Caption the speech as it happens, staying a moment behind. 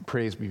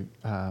pray as we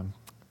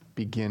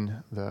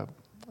begin the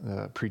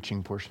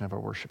preaching portion of our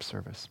worship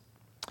service.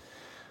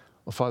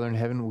 Well, Father in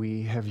heaven,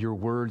 we have your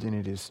word, and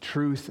it is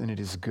truth, and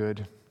it is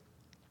good.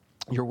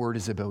 Your word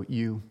is about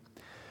you,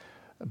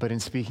 but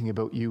in speaking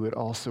about you, it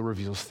also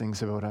reveals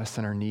things about us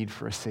and our need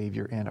for a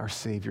Savior and our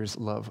Savior's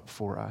love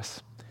for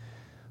us.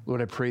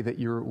 Lord, I pray that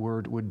your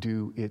word would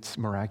do its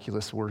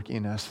miraculous work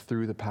in us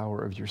through the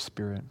power of your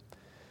Spirit.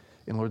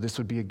 And Lord, this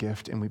would be a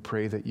gift, and we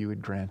pray that you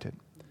would grant it.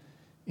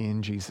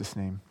 In Jesus'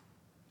 name,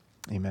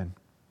 amen.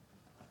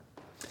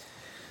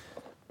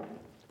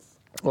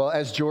 Well,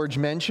 as George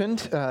mentioned,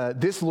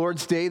 this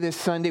Lord's Day, this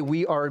Sunday,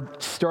 we are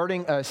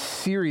starting a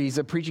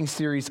preaching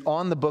series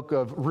on the book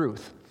of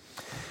Ruth.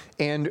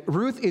 And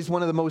Ruth is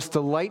one of the most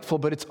delightful,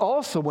 but it's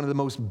also one of the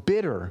most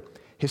bitter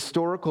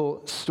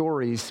historical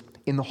stories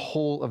in the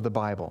whole of the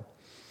Bible.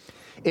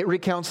 It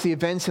recounts the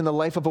events in the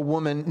life of a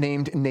woman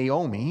named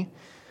Naomi,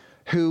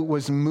 who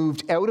was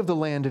moved out of the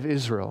land of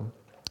Israel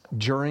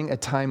during a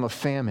time of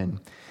famine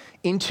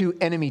into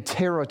enemy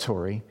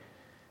territory,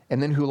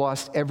 and then who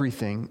lost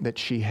everything that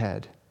she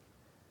had.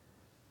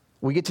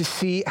 We get to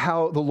see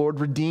how the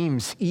Lord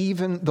redeems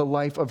even the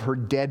life of her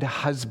dead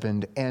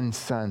husband and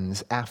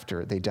sons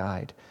after they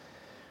died.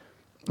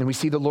 And we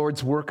see the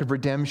Lord's work of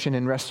redemption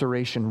and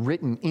restoration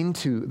written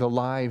into the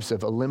lives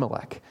of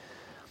Elimelech,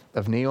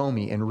 of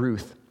Naomi and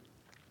Ruth,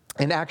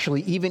 and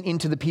actually even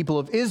into the people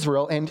of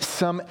Israel and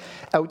some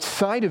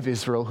outside of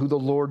Israel who the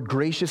Lord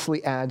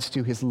graciously adds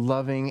to his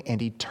loving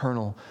and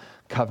eternal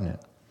covenant.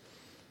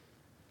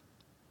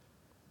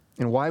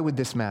 And why would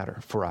this matter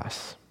for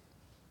us?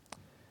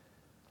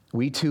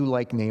 We too,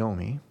 like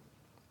Naomi,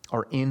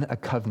 are in a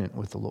covenant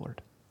with the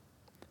Lord.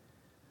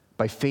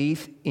 By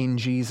faith in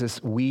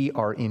Jesus, we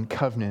are in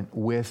covenant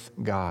with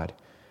God.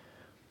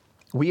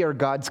 We are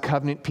God's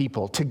covenant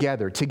people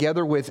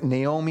together with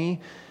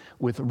Naomi,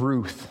 with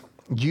Ruth.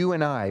 You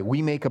and I,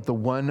 we make up the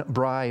one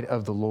bride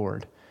of the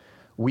Lord.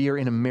 We are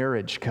in a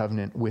marriage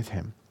covenant with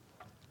him.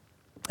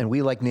 And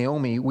we, like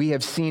Naomi, we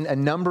have seen a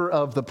number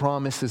of the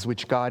promises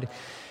which God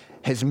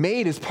has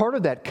made as part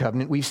of that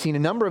covenant. We've seen a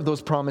number of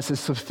those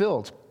promises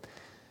fulfilled.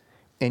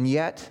 And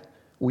yet,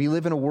 we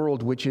live in a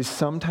world which is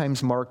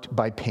sometimes marked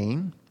by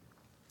pain,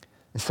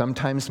 and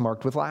sometimes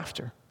marked with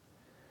laughter.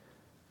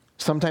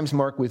 Sometimes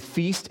marked with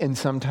feast, and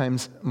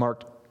sometimes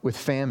marked with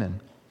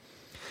famine.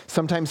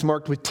 Sometimes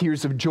marked with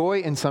tears of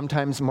joy, and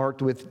sometimes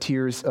marked with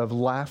tears of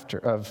laughter,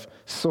 of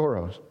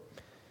sorrow.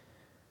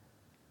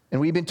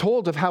 And we've been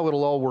told of how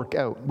it'll all work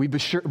out. We've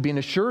been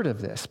assured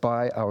of this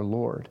by our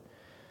Lord.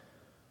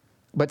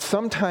 But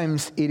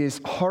sometimes it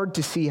is hard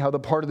to see how the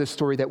part of the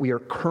story that we are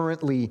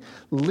currently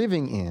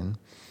living in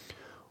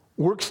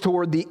works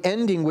toward the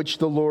ending which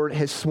the Lord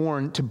has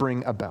sworn to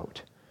bring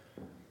about.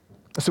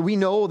 So we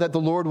know that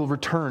the Lord will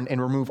return and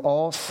remove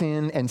all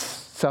sin and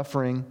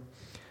suffering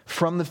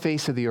from the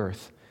face of the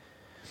earth,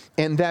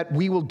 and that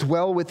we will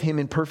dwell with him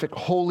in perfect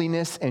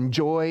holiness and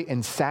joy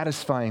and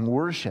satisfying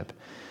worship,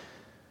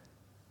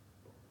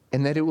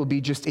 and that it will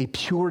be just a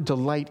pure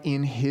delight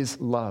in his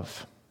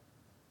love.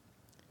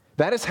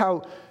 That is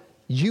how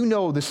you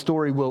know the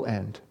story will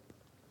end.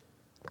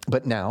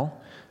 But now,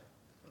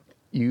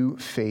 you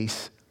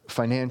face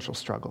financial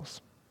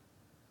struggles.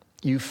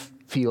 You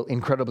feel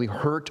incredibly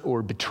hurt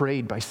or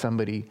betrayed by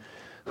somebody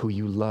who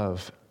you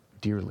love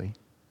dearly.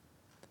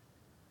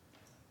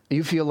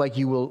 You feel like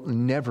you will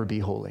never be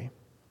holy,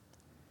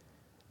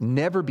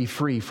 never be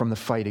free from the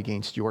fight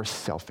against your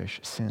selfish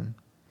sin.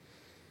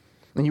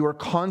 And you are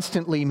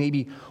constantly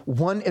maybe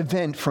one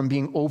event from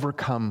being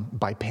overcome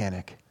by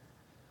panic.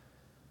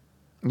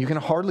 You can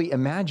hardly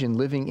imagine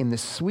living in the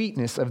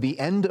sweetness of the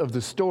end of the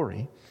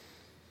story,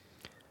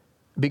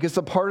 because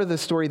the part of the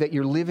story that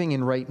you're living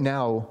in right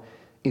now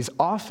is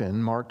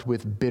often marked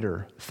with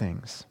bitter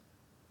things.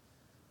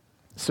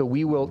 So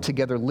we will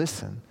together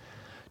listen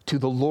to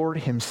the Lord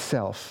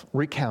himself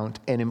recount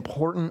an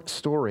important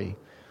story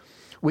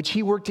which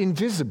he worked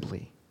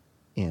invisibly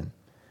in.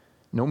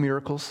 No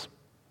miracles,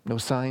 no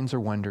signs or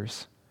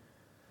wonders,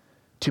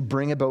 to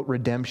bring about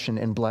redemption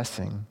and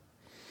blessing,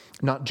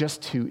 not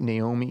just to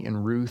Naomi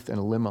and Ruth and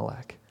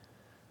Elimelech,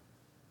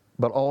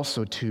 but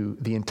also to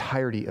the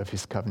entirety of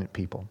his covenant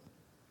people.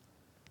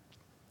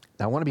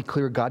 Now, I want to be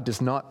clear, God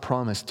does not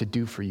promise to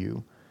do for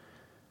you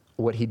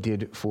what he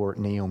did for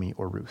Naomi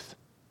or Ruth.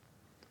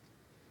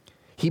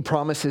 He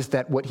promises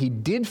that what he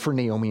did for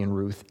Naomi and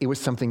Ruth, it was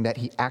something that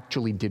he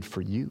actually did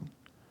for you.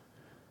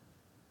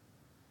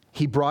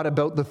 He brought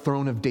about the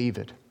throne of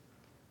David,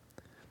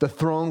 the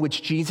throne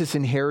which Jesus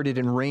inherited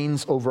and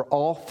reigns over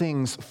all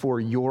things for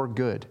your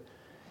good.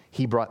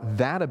 He brought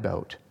that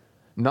about,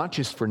 not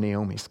just for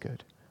Naomi's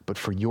good, but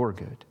for your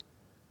good.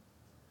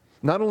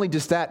 Not only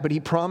does that, but he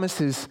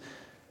promises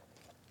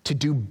to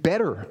do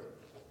better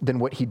than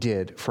what he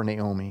did for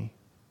Naomi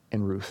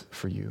and Ruth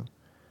for you.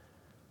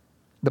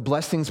 The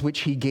blessings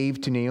which he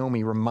gave to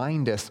Naomi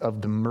remind us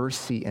of the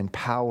mercy and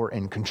power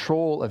and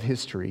control of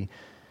history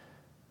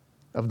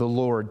of the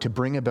Lord to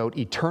bring about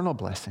eternal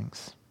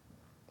blessings,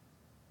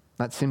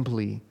 not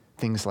simply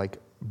things like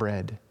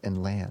bread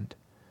and land,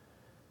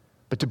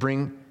 but to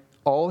bring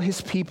all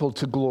his people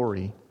to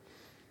glory,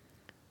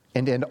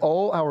 and end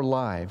all our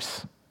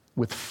lives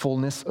with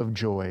fullness of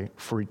joy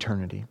for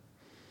eternity.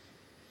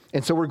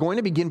 And so we're going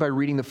to begin by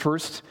reading the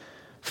first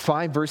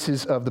 5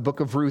 verses of the book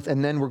of Ruth,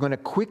 and then we're going to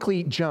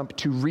quickly jump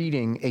to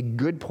reading a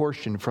good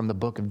portion from the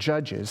book of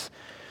Judges,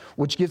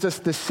 which gives us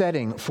the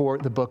setting for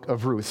the book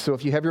of Ruth. So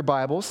if you have your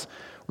Bibles,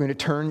 we're going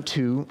to turn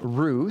to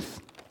Ruth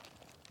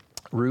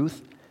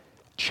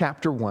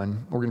chapter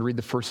 1. We're going to read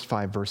the first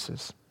 5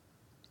 verses.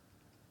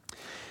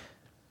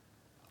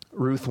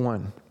 Ruth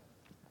 1.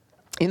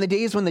 In the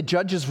days when the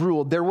judges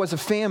ruled, there was a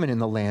famine in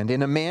the land,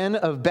 and a man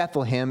of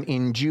Bethlehem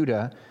in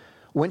Judah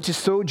went to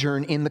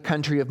sojourn in the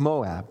country of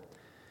Moab.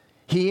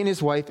 He and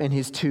his wife and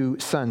his 2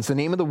 sons. The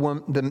name of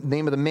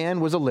the man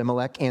was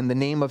Elimelech, and the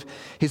name of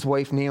his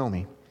wife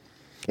Naomi.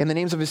 And the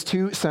names of his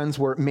 2 sons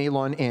were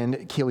Mahlon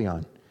and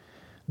Chilion.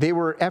 They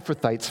were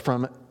Ephrathites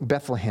from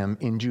Bethlehem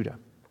in Judah.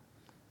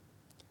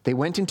 They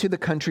went into the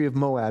country of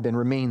Moab and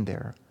remained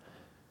there.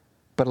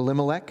 But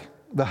Elimelech,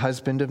 the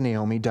husband of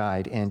Naomi,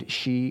 died, and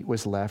she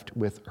was left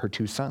with her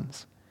 2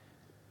 sons.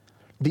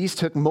 These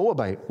took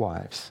Moabite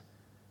wives.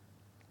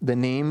 The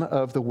name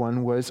of the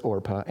one was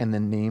Orpah, and the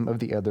name of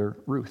the other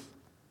Ruth.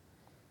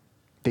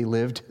 They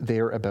lived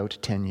there about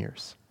 10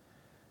 years.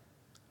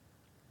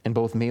 And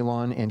both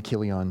Mahlon and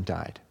Chilion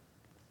died,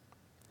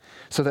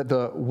 so that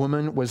the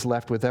woman was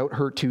left without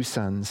her 2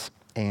 sons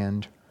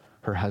and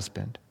her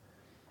husband.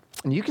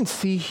 And you can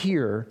see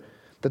here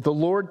that the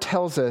Lord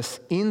tells us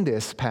in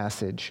this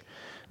passage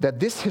that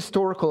this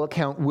historical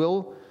account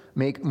will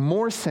make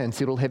more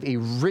sense. It'll have a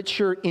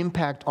richer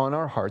impact on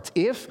our hearts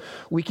if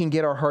we can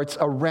get our hearts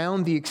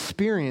around the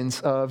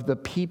experience of the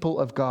people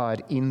of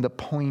God in the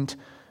point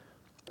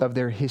of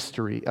their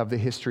history, of the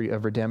history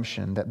of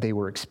redemption that they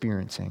were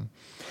experiencing.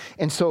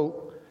 And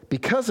so,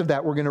 because of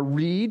that, we're going to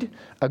read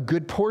a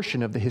good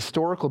portion of the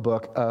historical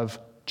book of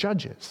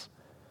Judges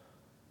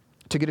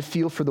to get a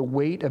feel for the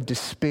weight of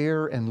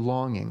despair and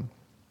longing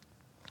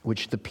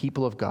which the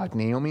people of God,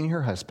 Naomi and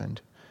her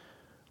husband,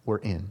 were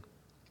in.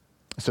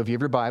 So if you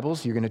have your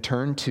Bibles, you're going to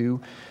turn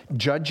to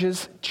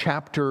Judges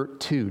chapter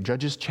 2.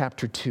 Judges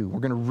chapter 2. We're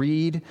going to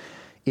read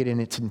it in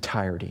its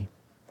entirety.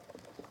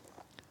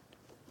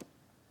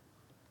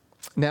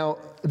 Now,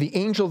 the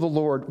angel of the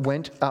Lord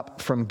went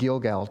up from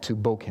Gilgal to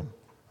Bochim,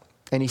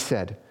 and he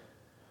said,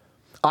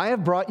 I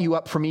have brought you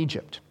up from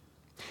Egypt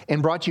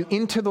and brought you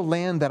into the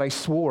land that I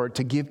swore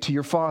to give to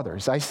your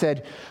fathers. I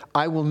said,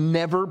 I will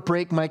never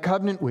break my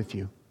covenant with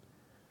you,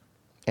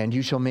 and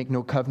you shall make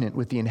no covenant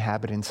with the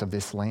inhabitants of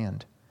this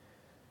land.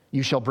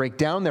 You shall break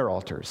down their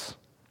altars,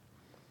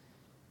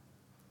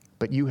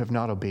 but you have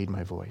not obeyed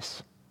my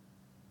voice.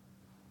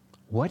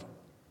 What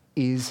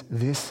is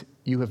this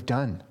you have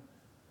done?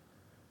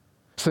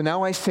 So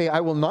now I say, I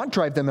will not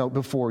drive them out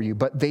before you,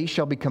 but they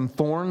shall become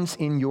thorns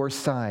in your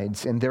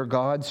sides, and their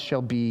gods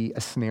shall be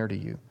a snare to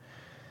you.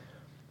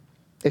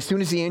 As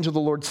soon as the angel of the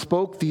Lord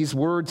spoke these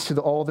words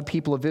to all the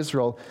people of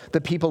Israel,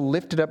 the people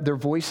lifted up their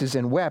voices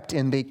and wept,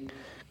 and they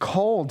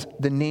called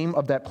the name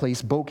of that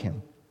place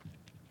Bochim.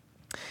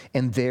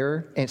 And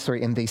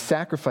they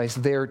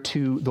sacrificed there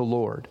to the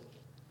Lord.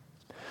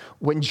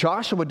 When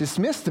Joshua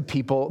dismissed the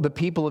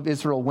people of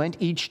Israel went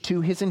each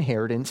to his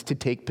inheritance to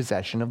take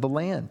possession of the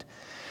land.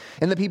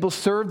 And the people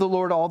served the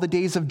Lord all the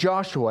days of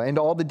Joshua and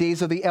all the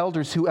days of the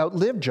elders who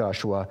outlived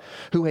Joshua,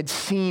 who had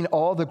seen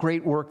all the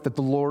great work that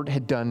the Lord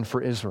had done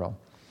for Israel.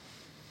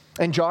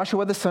 And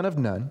Joshua the son of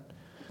Nun,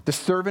 the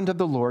servant of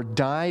the Lord,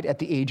 died at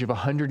the age of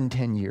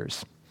 110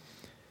 years.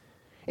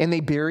 And they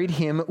buried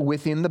him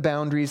within the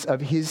boundaries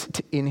of his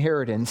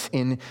inheritance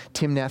in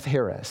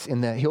Timnath-Heres,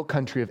 in the hill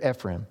country of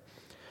Ephraim,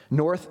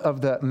 north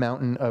of the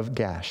mountain of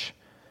Gash.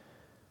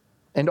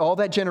 And all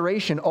that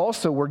generation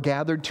also were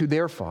gathered to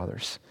their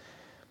fathers.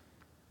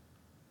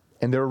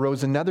 And there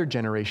arose another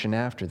generation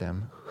after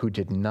them who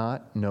did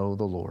not know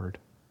the Lord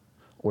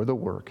or the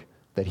work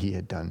that he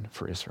had done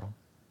for Israel.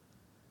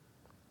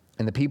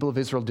 And the people of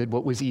Israel did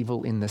what was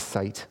evil in the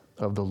sight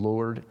of the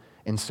Lord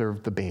and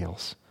served the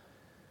Baals.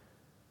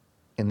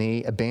 And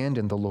they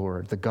abandoned the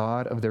Lord, the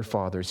God of their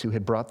fathers, who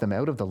had brought them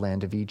out of the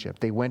land of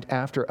Egypt. They went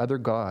after other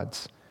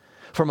gods.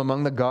 From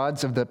among the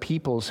gods of the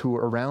peoples who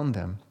were around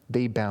them,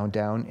 they bowed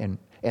down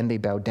and they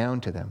bowed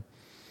down to them.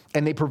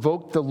 And they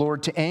provoked the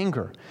Lord to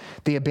anger.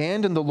 They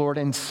abandoned the Lord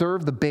and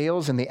served the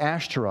Baals and the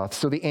Ashtaroth.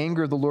 So the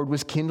anger of the Lord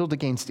was kindled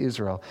against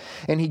Israel.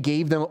 And he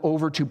gave them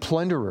over to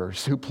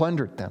plunderers who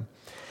plundered them.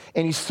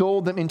 And he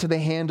sold them into the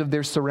hand of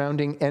their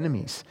surrounding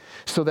enemies,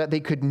 so that they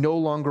could no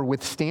longer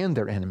withstand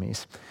their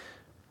enemies.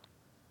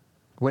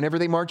 Whenever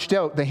they marched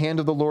out, the hand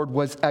of the Lord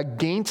was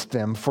against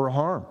them for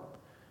harm,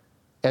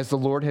 as the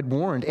Lord had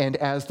warned and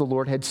as the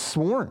Lord had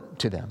sworn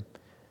to them.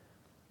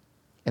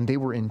 And they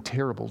were in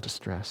terrible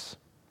distress.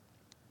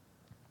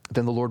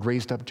 Then the Lord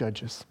raised up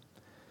judges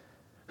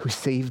who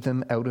saved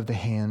them out of the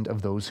hand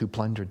of those who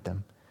plundered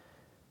them.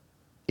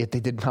 Yet they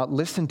did not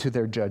listen to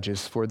their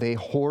judges, for they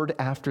whored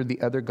after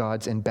the other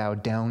gods and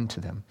bowed down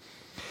to them.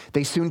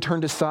 They soon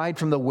turned aside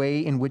from the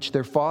way in which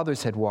their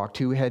fathers had walked,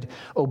 who had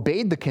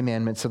obeyed the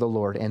commandments of the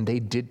Lord, and they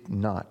did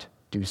not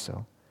do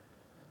so.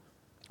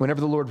 Whenever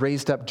the Lord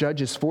raised up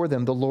judges for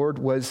them, the Lord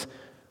was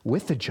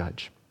with the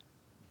judge.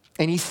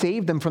 And he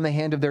saved them from the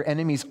hand of their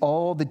enemies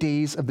all the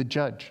days of the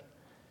judge.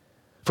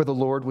 For the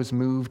Lord was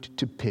moved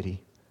to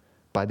pity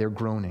by their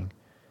groaning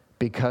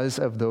because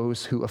of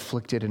those who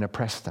afflicted and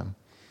oppressed them.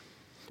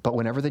 But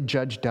whenever the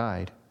judge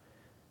died,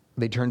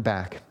 they turned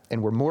back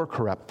and were more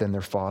corrupt than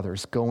their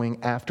fathers, going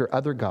after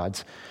other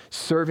gods,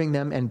 serving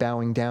them and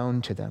bowing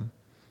down to them.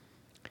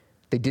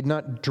 They did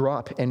not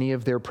drop any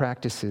of their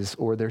practices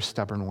or their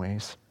stubborn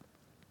ways.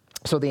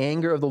 So the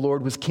anger of the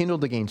Lord was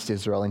kindled against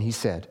Israel, and he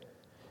said,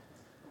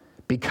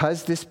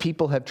 because this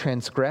people have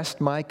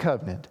transgressed my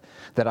covenant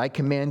that I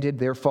commanded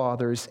their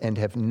fathers and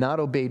have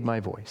not obeyed my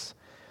voice,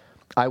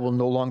 I will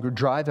no longer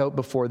drive out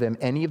before them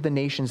any of the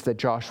nations that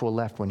Joshua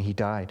left when he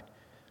died,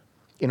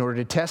 in order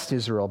to test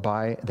Israel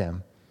by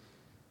them,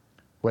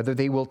 whether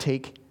they will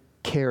take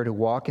care to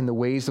walk in the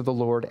ways of the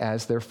Lord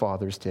as their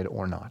fathers did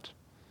or not.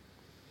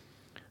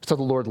 So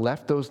the Lord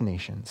left those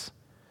nations,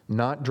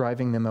 not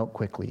driving them out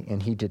quickly,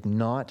 and he did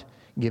not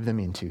give them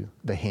into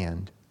the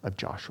hand of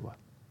Joshua.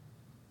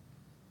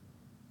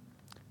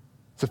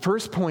 The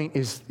first point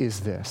is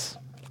this.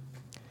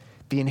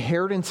 The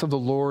inheritance of the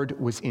Lord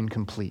was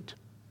incomplete.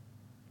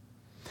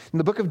 And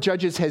the book of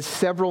Judges has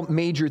several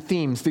major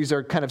themes. These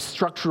are kind of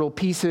structural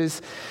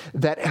pieces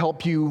that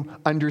help you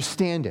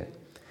understand it.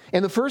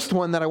 And the first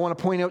one that I want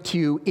to point out to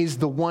you is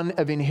the one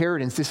of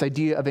inheritance, this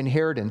idea of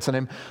inheritance. And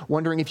I'm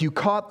wondering if you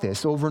caught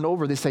this over and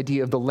over, this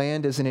idea of the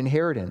land as an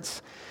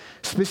inheritance.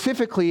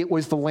 Specifically, it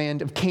was the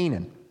land of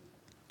Canaan,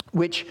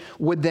 which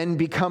would then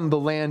become the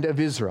land of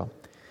Israel.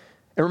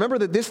 And remember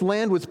that this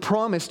land was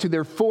promised to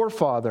their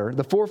forefather,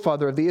 the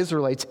forefather of the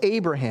Israelites,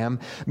 Abraham,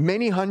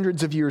 many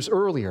hundreds of years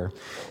earlier.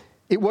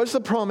 It was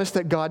the promise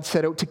that God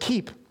set out to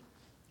keep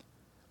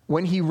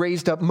when he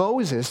raised up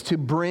Moses to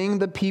bring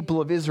the people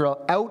of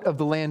Israel out of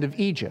the land of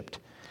Egypt,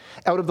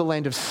 out of the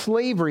land of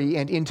slavery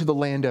and into the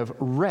land of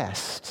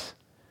rest.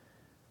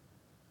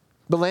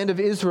 The land of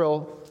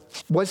Israel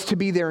was to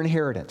be their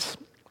inheritance.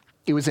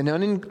 It was an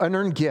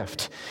unearned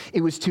gift.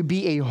 It was to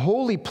be a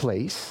holy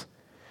place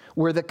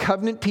where the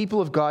covenant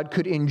people of God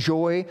could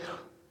enjoy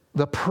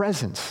the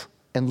presence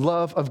and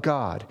love of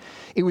God.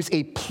 It was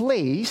a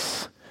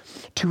place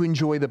to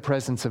enjoy the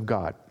presence of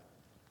God.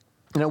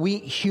 Now, we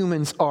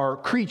humans are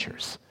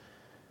creatures.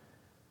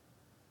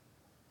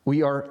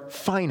 We are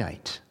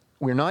finite.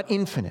 We're not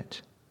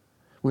infinite.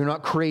 We're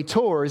not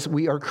creators.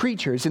 We are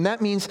creatures. And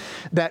that means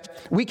that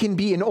we can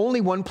be in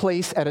only one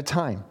place at a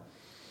time.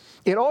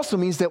 It also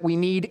means that we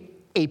need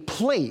a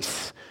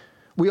place.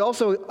 We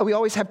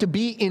always have to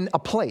be in a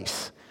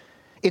place.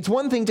 It's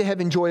one thing to have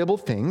enjoyable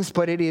things,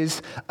 but it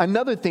is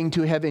another thing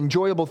to have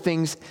enjoyable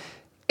things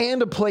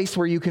and a place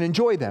where you can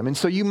enjoy them. And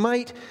so you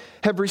might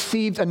have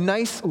received a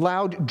nice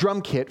loud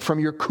drum kit from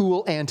your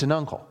cool aunt and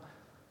uncle.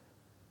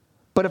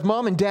 But if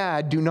mom and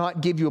dad do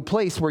not give you a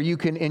place where you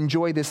can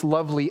enjoy this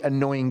lovely,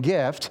 annoying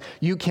gift,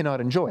 you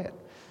cannot enjoy it.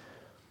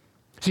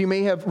 So you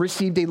may have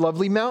received a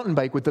lovely mountain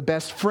bike with the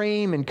best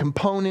frame and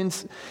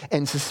components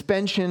and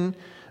suspension.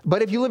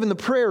 But if you live in the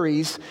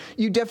prairies,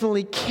 you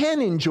definitely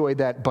can enjoy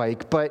that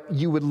bike, but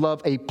you would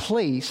love a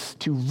place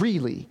to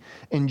really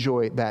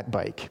enjoy that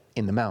bike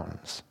in the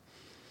mountains.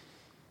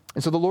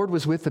 And so the Lord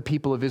was with the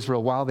people of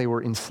Israel while they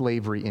were in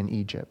slavery in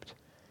Egypt,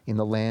 in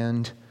the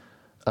land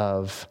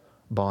of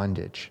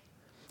bondage.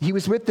 He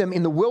was with them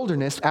in the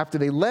wilderness after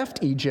they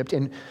left Egypt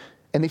and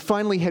they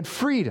finally had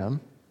freedom,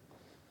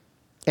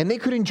 and they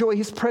could enjoy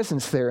his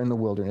presence there in the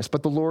wilderness.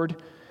 But the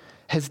Lord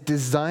has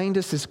designed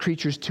us as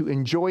creatures to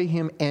enjoy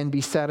him and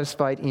be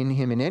satisfied in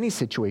him in any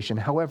situation.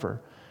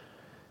 However,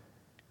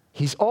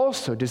 he's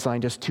also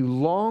designed us to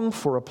long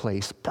for a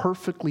place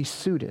perfectly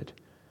suited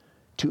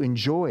to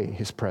enjoy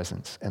his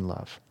presence and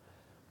love.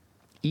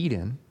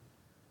 Eden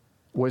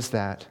was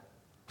that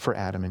for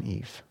Adam and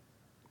Eve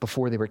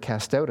before they were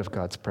cast out of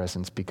God's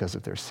presence because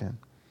of their sin.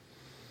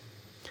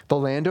 The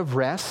land of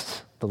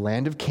rest, the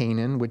land of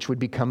Canaan, which would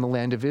become the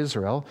land of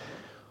Israel,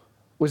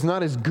 was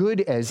not as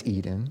good as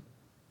Eden,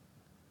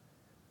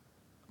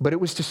 but it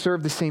was to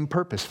serve the same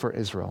purpose for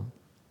Israel.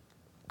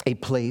 A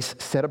place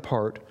set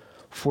apart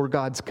for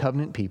God's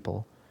covenant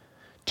people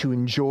to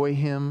enjoy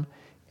him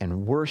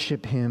and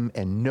worship him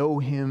and know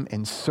him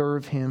and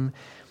serve him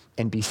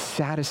and be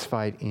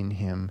satisfied in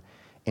him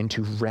and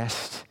to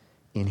rest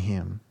in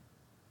him.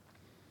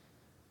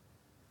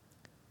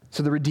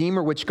 So the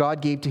Redeemer which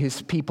God gave to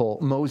his people,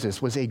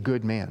 Moses, was a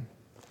good man,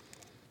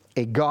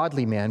 a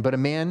godly man, but a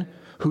man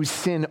whose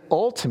sin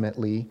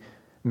ultimately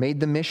made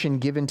the mission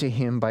given to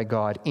him by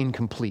God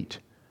incomplete.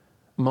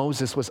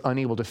 Moses was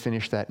unable to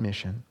finish that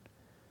mission.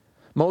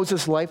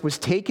 Moses' life was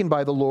taken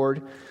by the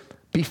Lord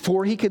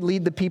before he could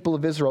lead the people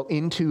of Israel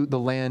into the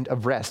land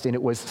of rest, and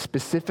it was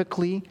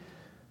specifically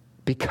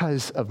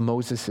because of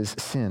Moses'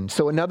 sin.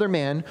 So another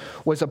man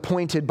was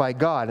appointed by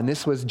God, and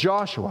this was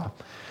Joshua.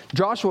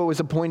 Joshua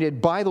was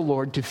appointed by the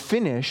Lord to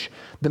finish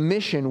the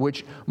mission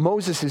which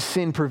Moses'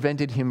 sin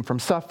prevented him from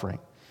suffering.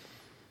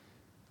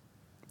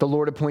 The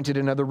Lord appointed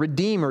another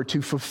Redeemer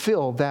to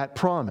fulfill that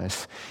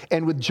promise.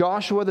 And with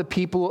Joshua, the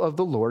people of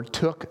the Lord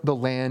took the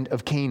land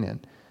of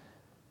Canaan.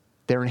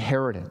 their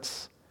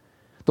inheritance.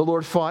 The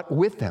Lord fought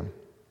with them.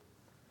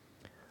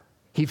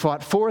 He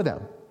fought for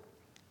them.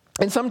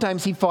 And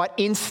sometimes he fought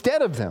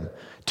instead of them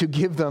to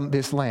give them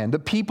this land. The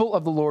people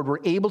of the Lord were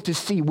able to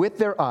see with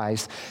their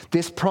eyes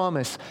this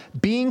promise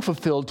being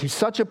fulfilled to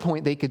such a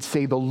point they could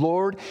say, the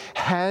Lord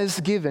has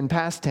given,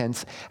 past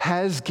tense,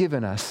 has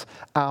given us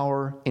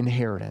our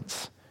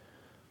inheritance.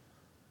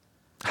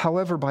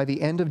 However, by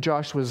the end of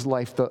Joshua's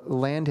life, the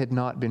land had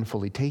not been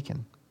fully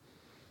taken.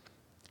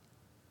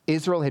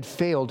 Israel had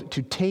failed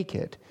to take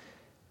it.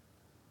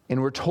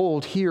 And we're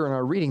told here in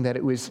our reading that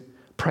it was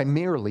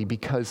primarily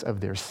because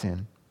of their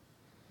sin.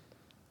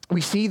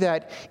 We see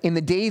that in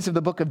the days of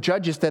the book of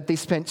Judges that they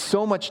spent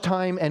so much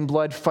time and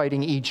blood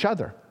fighting each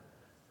other,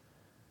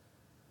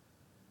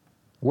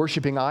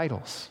 worshiping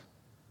idols,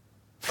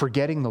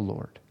 forgetting the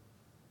Lord.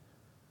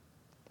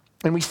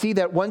 And we see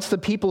that once the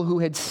people who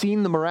had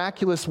seen the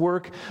miraculous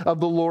work of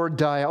the Lord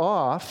die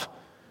off,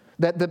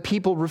 that the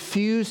people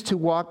refused to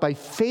walk by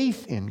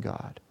faith in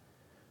God.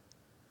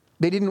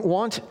 They didn't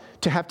want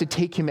to have to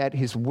take him at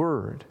his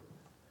word.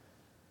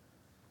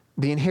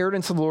 The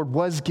inheritance of the Lord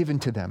was given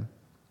to them.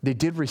 They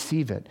did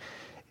receive it.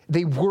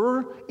 They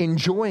were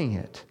enjoying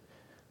it.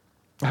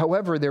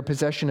 However, their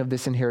possession of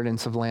this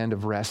inheritance of land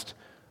of rest,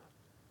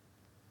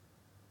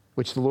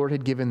 which the Lord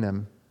had given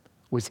them,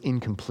 was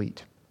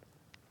incomplete.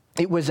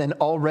 It was an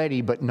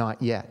already but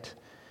not yet.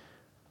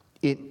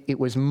 It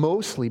was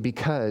mostly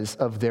because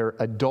of their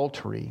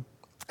adultery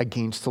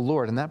against the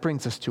Lord. And that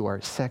brings us to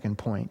our second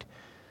point.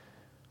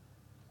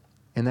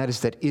 And that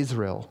is that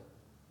Israel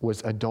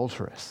was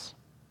adulterous.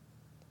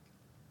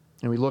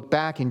 And we look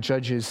back in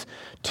Judges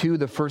 2,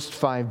 the first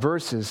 5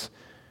 verses,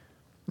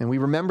 and we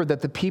remember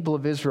that the people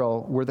of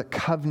Israel were the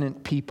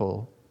covenant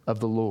people of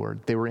the Lord.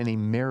 They were in a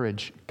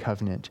marriage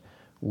covenant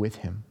with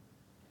him.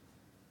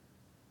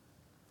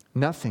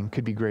 Nothing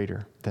could be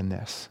greater than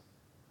this.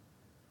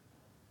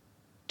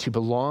 To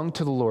belong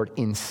to the Lord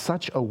in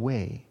such a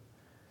way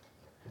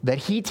that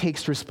he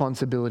takes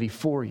responsibility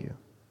for you.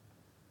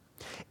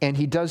 And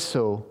he does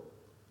so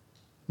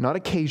not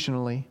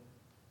occasionally,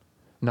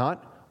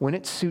 not when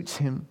it suits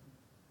him,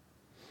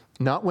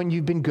 not when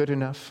you've been good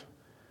enough,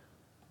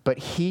 but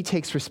he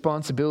takes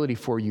responsibility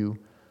for you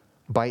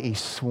by a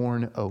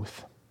sworn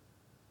oath.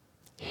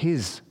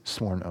 His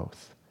sworn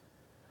oath.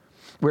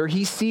 Where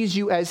he sees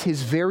you as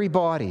his very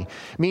body,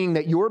 meaning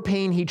that your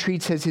pain he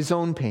treats as his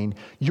own pain,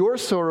 your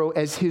sorrow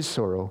as his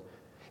sorrow,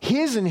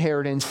 his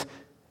inheritance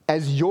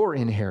as your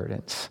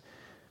inheritance.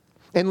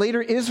 And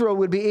later Israel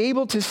would be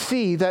able to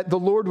see that the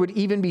Lord would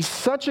even be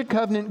such a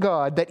covenant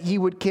God that he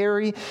would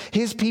carry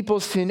his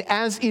people's sin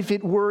as if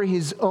it were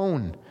his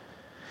own,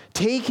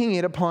 taking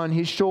it upon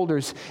his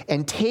shoulders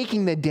and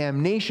taking the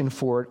damnation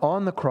for it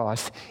on the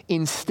cross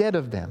instead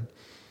of them.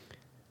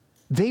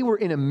 They were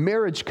in a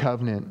marriage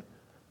covenant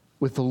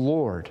with the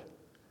Lord,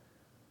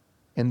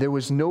 and there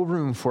was no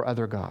room for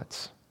other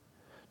gods,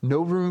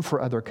 no room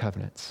for other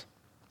covenants.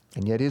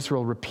 And yet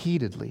Israel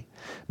repeatedly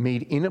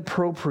made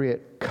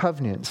inappropriate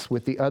covenants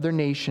with the other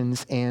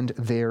nations and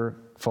their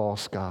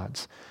false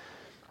gods.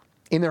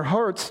 In their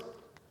hearts,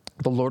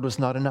 the Lord was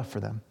not enough for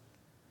them.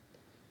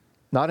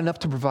 Not enough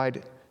to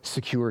provide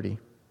security.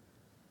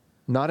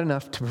 Not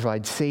enough to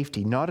provide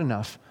safety. Not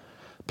enough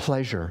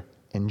pleasure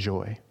and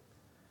joy.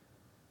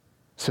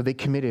 So they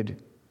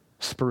committed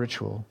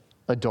spiritual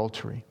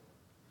adultery.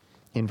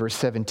 In verse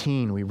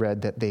 17, we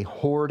read that they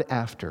whored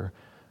after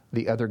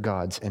the other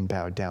gods and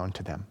bowed down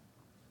to them.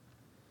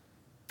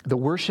 The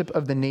worship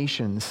of the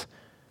nations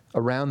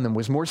around them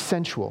was more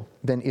sensual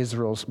than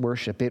Israel's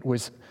worship. It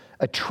was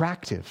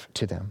attractive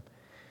to them.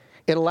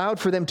 It allowed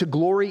for them to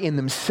glory in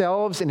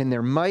themselves and in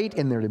their might,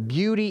 in their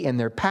beauty, and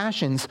their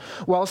passions,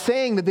 while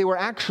saying that they were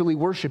actually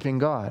worshiping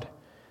God.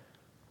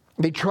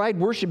 They tried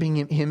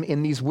worshiping him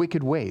in these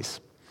wicked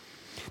ways.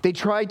 They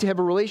tried to have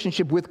a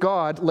relationship with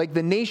God like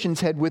the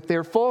nations had with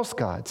their false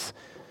gods.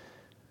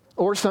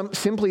 Or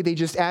simply they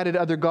just added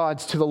other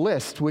gods to the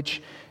list,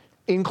 which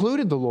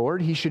included the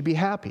Lord. He should be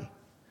happy.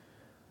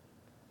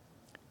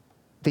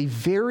 They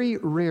very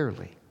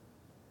rarely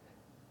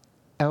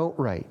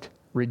outright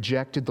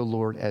rejected the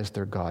Lord as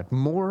their God.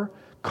 More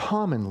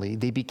commonly,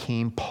 they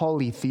became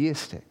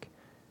polytheistic,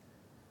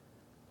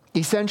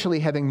 essentially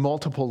having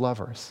multiple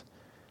lovers.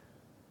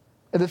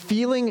 The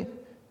feeling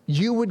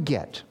you would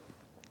get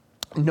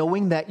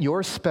knowing that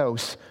your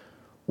spouse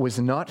was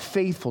not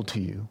faithful to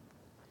you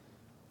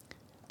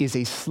is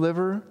a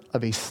sliver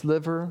of a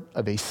sliver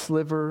of a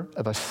sliver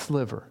of a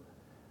sliver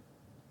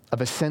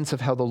of a sense of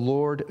how the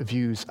Lord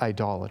views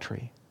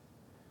idolatry,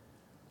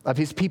 of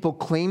his people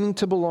claiming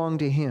to belong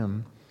to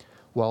him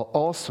while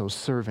also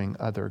serving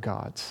other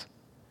gods.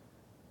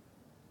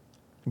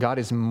 God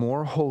is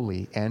more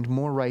holy and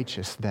more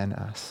righteous than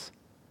us.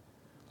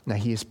 Now,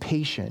 he is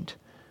patient,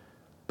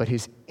 but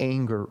his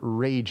anger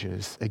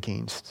rages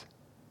against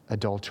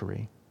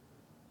adultery.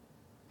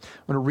 I'm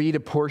going to read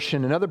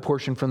another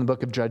portion from the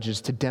book of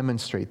Judges to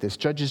demonstrate this.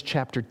 Judges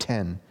chapter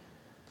 10.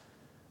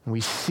 And we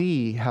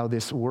see how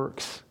this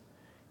works.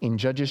 In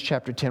Judges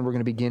chapter 10, we're going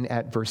to begin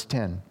at verse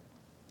 10.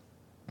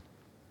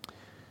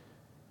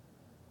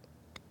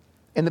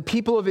 And the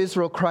people of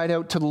Israel cried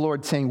out to the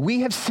Lord, saying,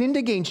 "We have sinned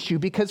against you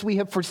because we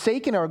have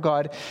forsaken our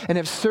God and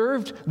have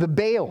served the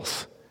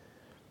Baals."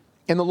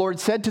 And the Lord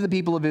said to the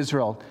people of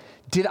Israel,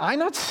 "Did I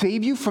not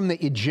save you from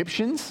the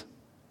Egyptians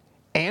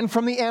and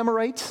from the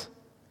Amorites,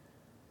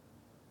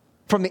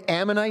 from the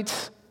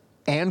Ammonites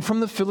and from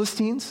the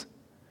Philistines?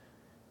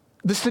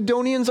 The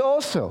Sidonians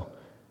also,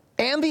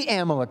 and the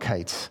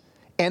Amalekites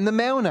and the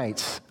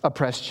Maonites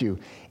oppressed you,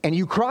 and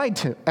you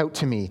cried out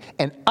to me,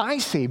 and I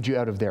saved you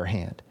out of their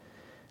hand.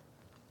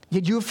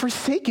 Yet you have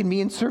forsaken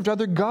me and served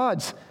other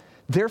gods.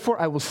 Therefore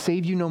I will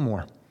save you no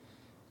more.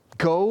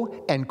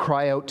 Go and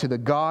cry out to the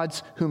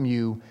gods whom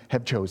you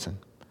have chosen.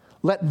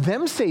 Let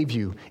them save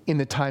you in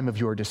the time of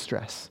your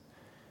distress."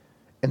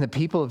 And the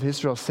people of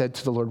Israel said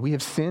to the Lord, "We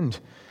have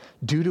sinned.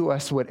 Do to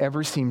us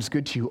whatever seems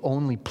good to you.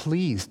 Only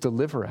please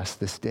deliver us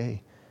this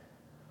day."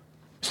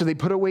 So they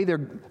put away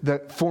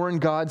the foreign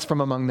gods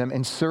from among them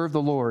and served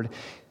the Lord.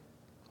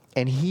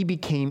 And he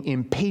became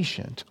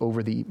impatient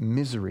over the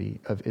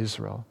misery of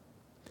Israel.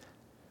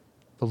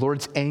 The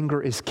Lord's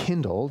anger is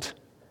kindled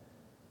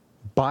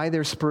by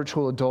their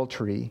spiritual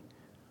adultery,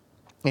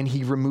 and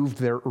he removed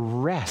their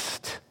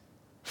rest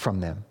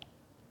from them.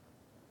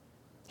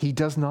 He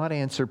does not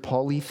answer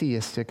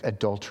polytheistic,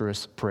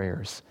 adulterous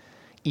prayers,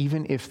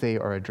 even if they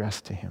are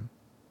addressed to him.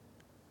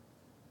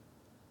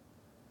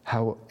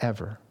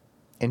 However,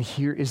 and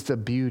here is the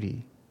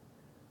beauty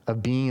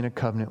of being in a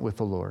covenant with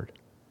the Lord,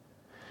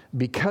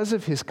 because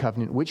of his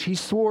covenant, which he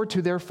swore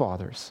to their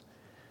fathers,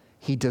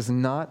 he does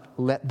not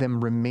let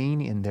them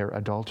remain in their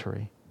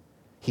adultery.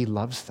 He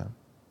loves them.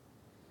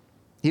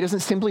 He doesn't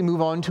simply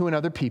move on to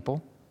another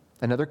people,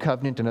 another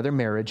covenant, another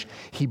marriage.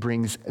 He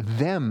brings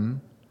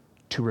them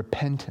to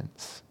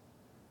repentance.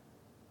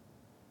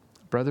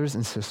 Brothers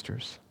and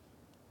sisters,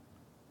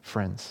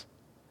 friends,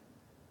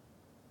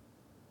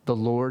 the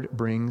Lord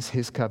brings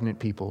his covenant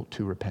people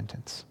to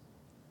repentance.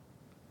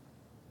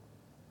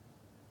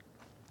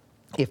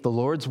 If the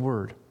Lord's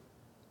word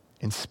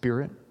and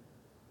spirit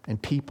and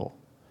people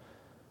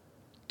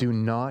do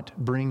not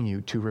bring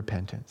you to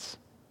repentance,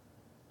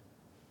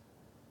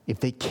 if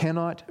they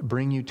cannot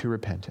bring you to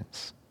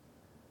repentance,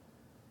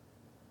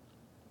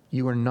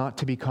 you are not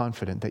to be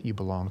confident that you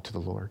belong to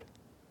the Lord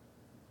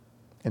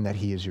and that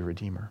he is your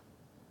Redeemer.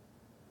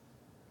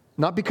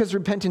 Not because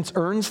repentance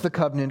earns the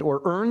covenant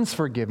or earns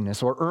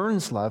forgiveness or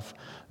earns love.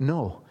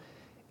 No,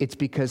 it's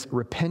because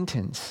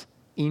repentance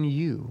in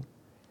you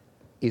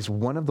is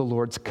one of the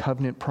Lord's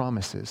covenant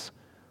promises,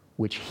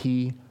 which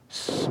he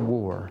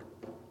swore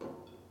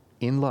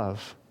in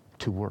love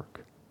to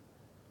work.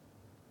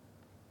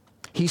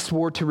 He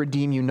swore to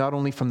redeem you not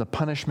only from the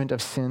punishment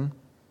of sin,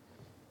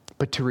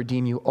 but to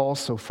redeem you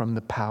also from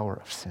the power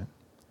of sin.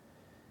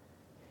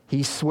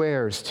 He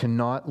swears to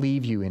not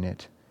leave you in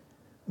it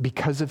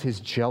because of his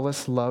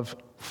jealous love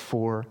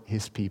for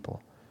his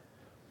people.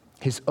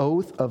 His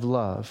oath of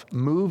love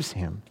moves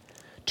him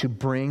to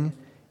bring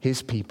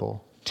his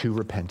people to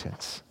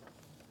repentance.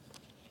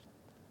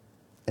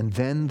 And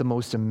then the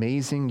most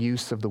amazing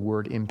use of the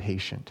word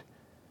impatient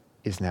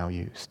is now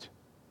used.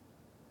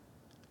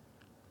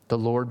 The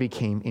Lord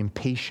became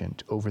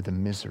impatient over the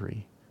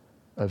misery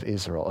of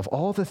Israel. Of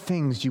all the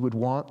things you would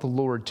want the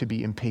Lord to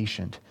be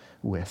impatient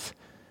with,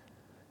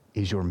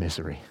 is your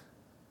misery.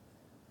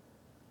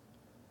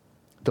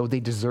 Though they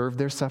deserved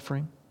their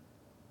suffering,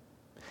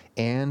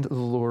 and the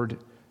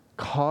Lord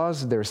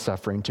caused their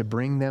suffering to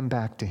bring them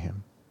back to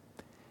him,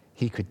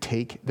 he could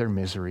take their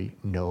misery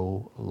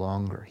no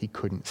longer. He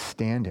couldn't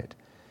stand it.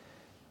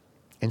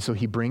 And so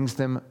he brings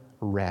them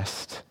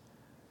rest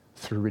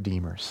through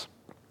redeemers.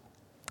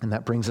 And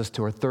that brings us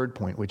to our third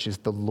point, which is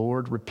the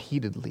Lord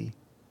repeatedly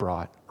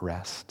brought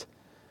rest.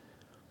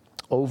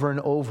 Over and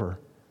over,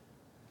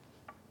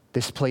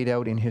 this played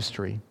out in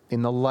history,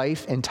 in the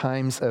life and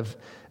times of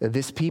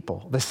this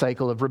people, the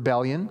cycle of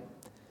rebellion,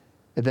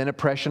 then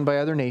oppression by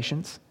other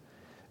nations,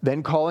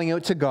 then calling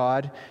out to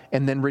God,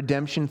 and then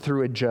redemption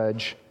through a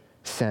judge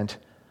sent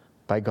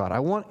by God. I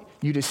want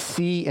you to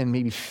see and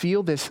maybe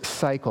feel this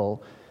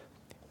cycle.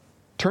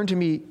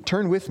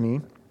 Turn with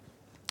me,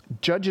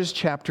 Judges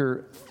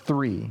chapter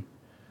 3,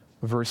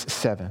 verse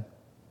 7.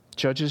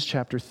 Judges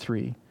chapter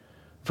 3,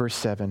 verse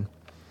 7.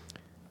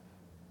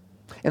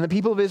 And the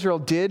people of Israel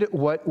did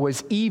what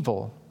was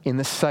evil in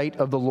the sight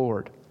of the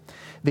Lord.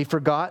 They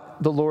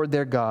forgot the Lord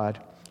their God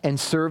and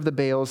served the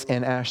Baals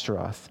and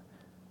Ashtaroth.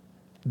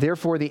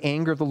 Therefore, the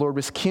anger of the Lord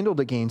was kindled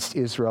against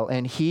Israel,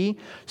 and he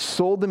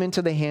sold them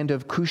into the hand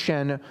of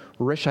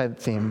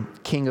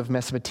Cushan-Rishathaim, king of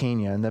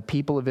Mesopotamia. And the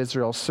people of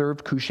Israel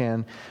served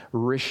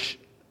Cushan-Rishathaim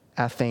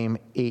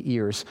 8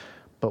 years.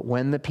 But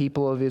when the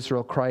people of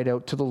Israel cried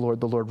out to the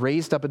Lord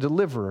raised up a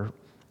deliverer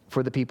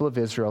for the people of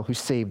Israel who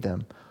saved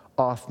them,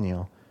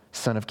 Othniel,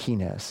 son of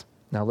Kenaz.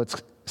 Now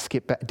let's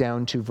skip back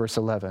down to verse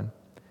 11.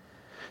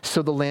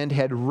 So the land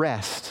had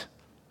rest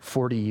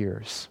 40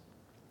 years.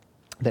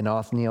 Then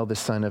Othniel, the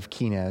son of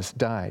Kenaz,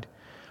 died.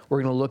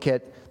 We're going to look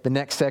at the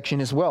next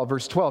section as well,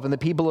 verse 12. And the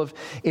people of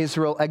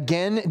Israel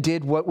again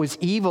did what was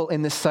evil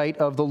in the sight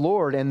of the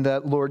Lord, and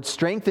the Lord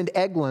strengthened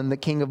Eglon, the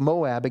king of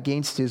Moab,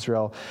 against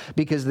Israel,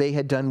 because they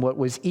had done what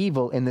was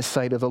evil in the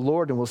sight of the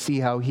Lord. And we'll see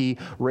how he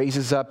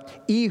raises up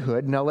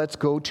Ehud. Now let's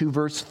go to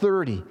verse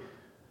 30.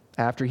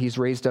 After he's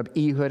raised up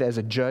Ehud as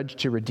a judge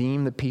to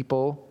redeem the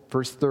people,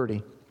 verse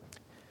 30.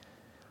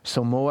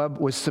 So Moab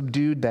was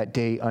subdued that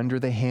day under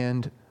the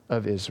hand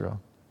of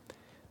Israel.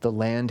 The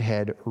land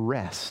had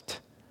rest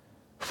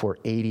for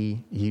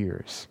 80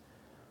 years.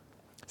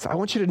 So I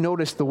want you to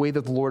notice the way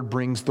that the Lord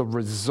brings the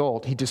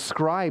result. He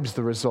describes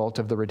the result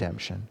of the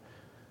redemption,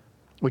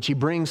 which he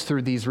brings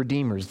through these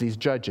redeemers, these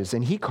judges,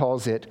 and he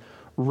calls it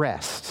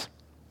rest.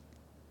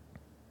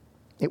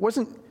 It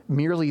wasn't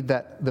merely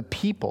that the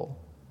people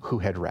who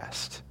had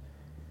rest.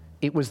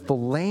 It was the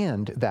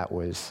land that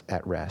was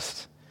at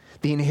rest.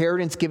 The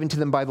inheritance given to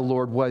them by the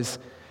Lord was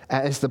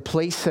as the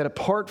place set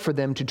apart for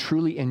them to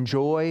truly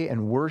enjoy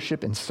and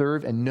worship and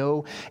serve and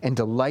know and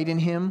delight in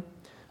him.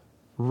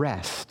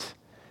 Rest.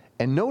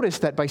 And notice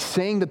that by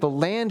saying that the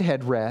land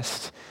had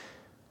rest,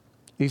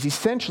 he's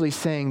essentially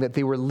saying that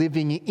they were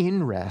living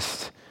in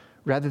rest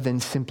rather than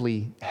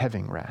simply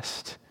having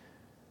rest.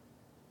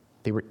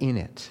 They were in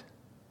it.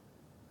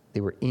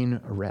 They were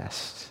in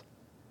rest.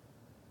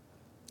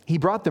 He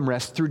brought them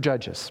rest through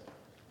judges.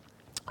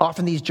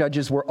 Often these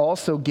judges were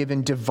also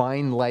given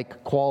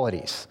divine-like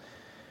qualities,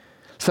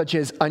 such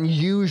as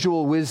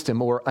unusual wisdom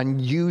or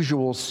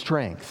unusual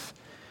strength.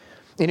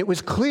 And it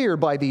was clear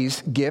by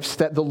these gifts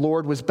that the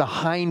Lord was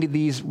behind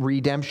these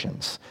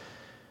redemptions.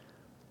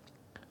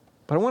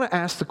 But I want to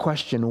ask the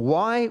question,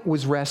 why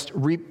was rest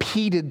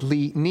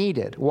repeatedly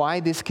needed? Why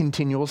this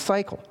continual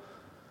cycle?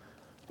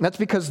 And that's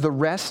because the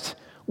rest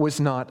was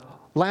not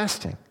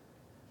lasting.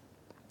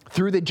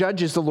 Through the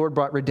judges, the Lord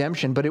brought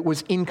redemption, but it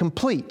was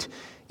incomplete.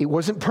 It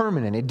wasn't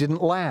permanent. It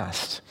didn't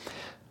last.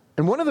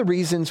 And one of the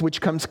reasons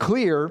which comes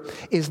clear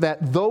is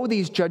that though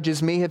these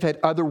judges may have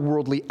had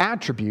otherworldly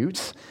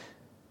attributes,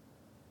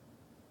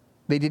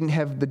 they didn't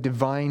have the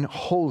divine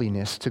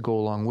holiness to go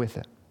along with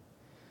it.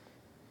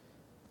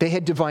 They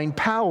had divine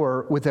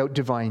power without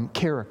divine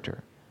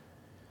character.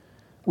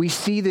 We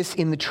see this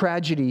in the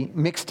tragedy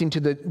mixed into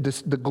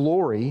the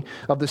glory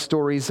of the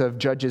stories of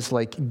judges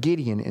like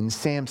Gideon and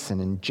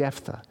Samson and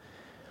Jephthah.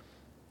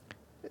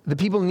 The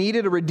people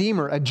needed a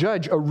redeemer, a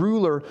judge, a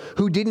ruler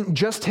who didn't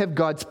just have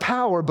God's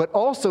power, but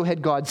also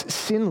had God's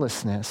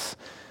sinlessness.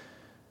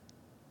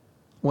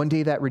 One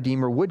day that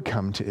redeemer would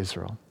come to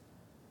Israel.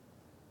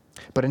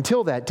 But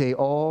until that day,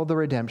 all the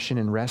redemption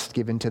and rest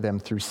given to them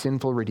through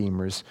sinful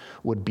redeemers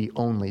would be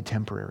only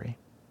temporary.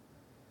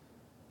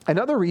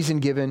 Another reason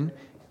given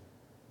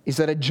is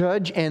that a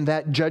judge and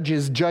that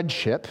judge's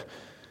judgeship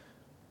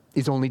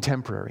is only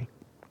temporary.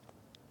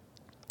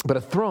 But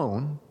a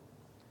throne,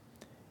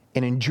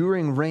 an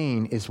enduring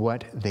reign, is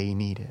what they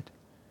needed.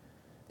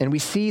 And we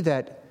see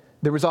that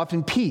there was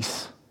often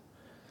peace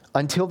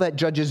until that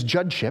judge's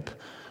judgeship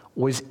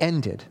was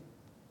ended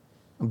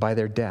by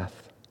their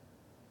death.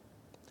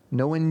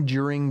 No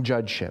enduring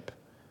judgeship,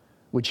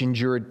 which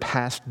endured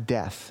past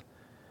death,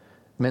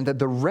 meant that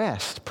the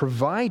rest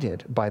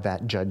provided by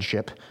that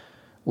judgeship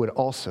would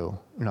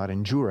also not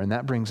endure. And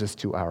that brings us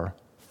to our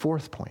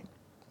fourth point,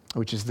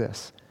 which is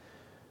this.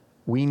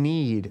 We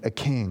need a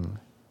king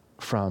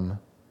from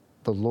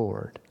the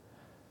Lord.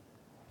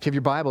 If you have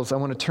your Bibles, I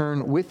want to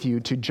turn with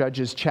you to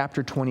Judges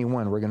chapter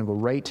 21. We're going to go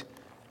right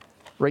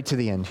to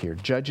the end here.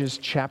 Judges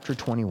chapter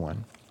 21.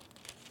 And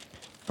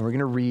we're going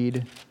to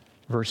read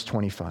verse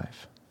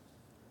 25.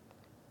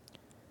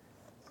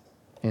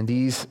 And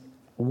these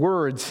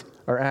words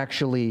are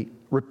actually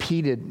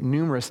repeated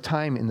numerous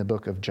times in the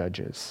book of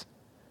Judges.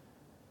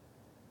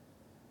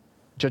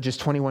 Judges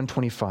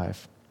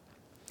 21:25.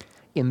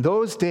 In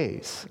those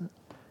days,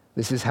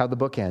 this is how the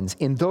book ends.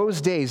 In those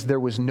days, there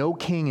was no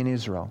king in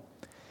Israel.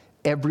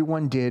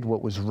 Everyone did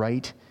what was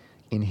right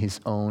in his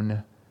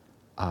own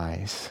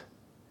eyes.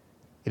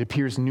 It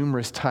appears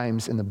numerous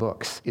times in the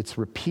books. It's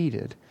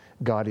repeated.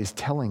 God is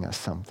telling us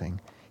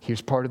something.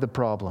 Here's part of the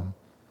problem.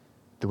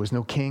 There was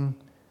no king.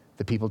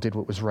 The people did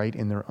what was right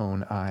in their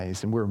own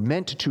eyes. And we're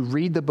meant to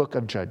read the book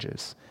of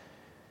Judges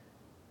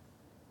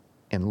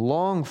and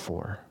long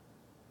for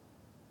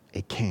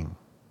a king,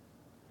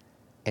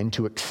 and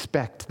to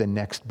expect the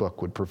next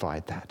book would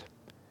provide that.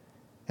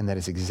 And that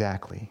is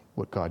exactly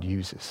what God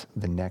uses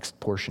the next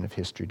portion of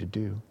history to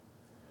do.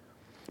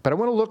 But I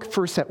want to look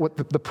first at what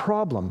the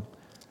problem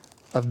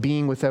of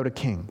being without a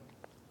king.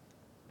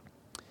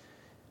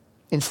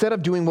 Instead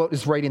of doing what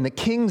was right in the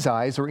king's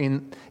eyes or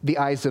in the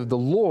eyes of the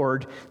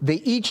Lord, they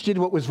each did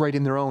what was right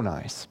in their own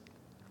eyes.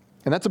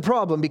 And that's a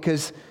problem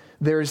because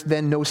there's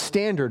then no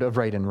standard of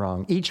right and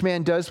wrong. Each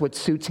man does what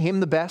suits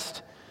him the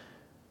best,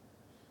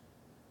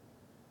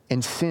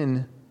 and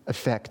sin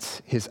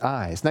affects his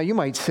eyes. Now you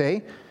might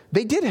say,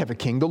 they did have a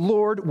king. The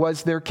Lord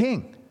was their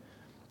king.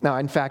 Now,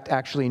 in fact,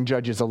 actually in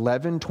Judges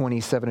 11,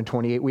 27, and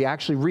 28, we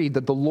actually read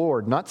that the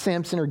Lord, not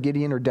Samson or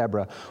Gideon or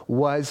Deborah,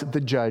 was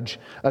the judge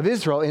of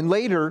Israel. And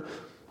later,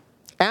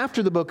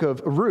 after the book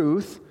of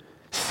Ruth,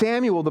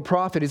 Samuel the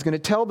prophet is going to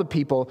tell the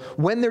people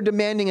when they're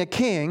demanding a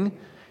king,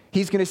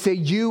 he's going to say,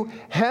 you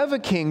have a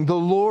king. The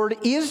Lord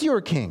is your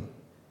king.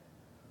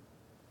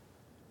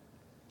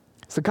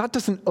 So God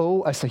doesn't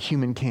owe us a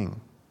human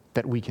king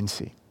that we can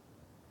see.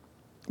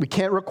 We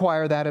can't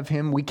require that of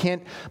him. We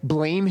can't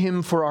blame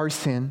him for our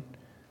sin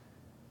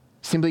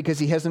simply because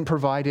he hasn't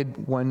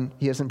provided one.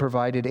 He hasn't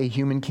provided a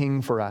human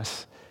king for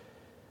us.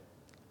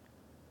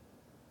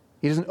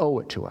 He doesn't owe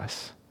it to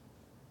us.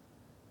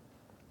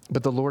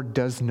 But the Lord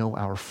does know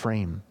our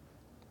frame.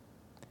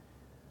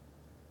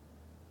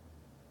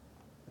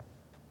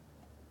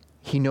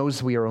 He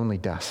knows we are only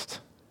dust.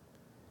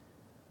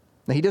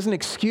 Now, he doesn't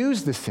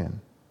excuse the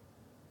sin,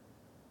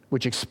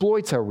 which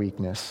exploits our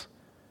weakness,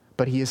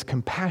 but he is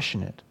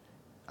compassionate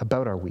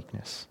about our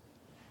weakness.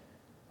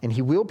 And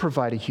he will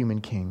provide a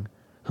human king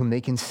whom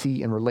they can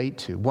see and relate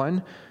to,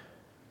 one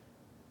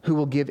who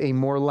will give a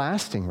more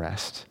lasting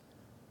rest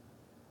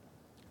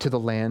to the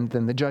land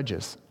than the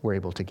judges were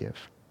able to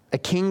give. A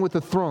king with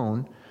a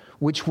throne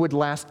which would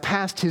last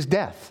past his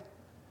death.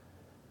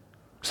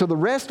 So the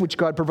rest which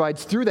God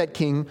provides through that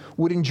king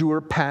would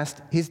endure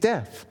past his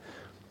death.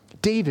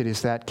 David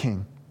is that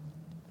king.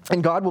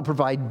 And God will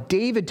provide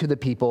David to the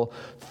people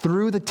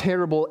through the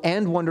terrible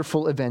and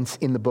wonderful events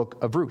in the book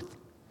of Ruth.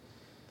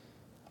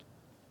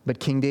 But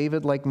King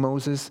David, like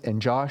Moses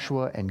and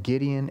Joshua and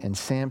Gideon and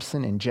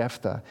Samson and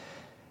Jephthah,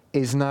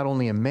 is not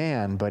only a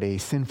man, but a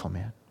sinful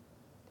man.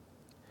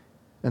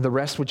 And the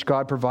rest which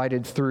God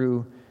provided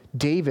through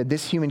David,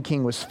 this human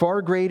king, was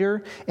far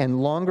greater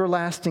and longer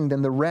lasting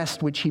than the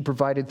rest which he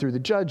provided through the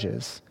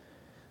judges.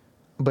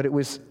 But it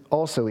was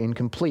also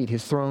incomplete.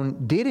 His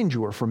throne did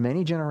endure for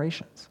many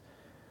generations,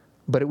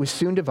 but it was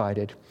soon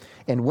divided.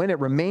 And when it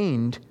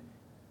remained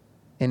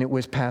and it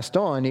was passed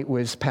on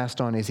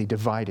as a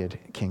divided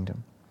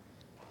kingdom.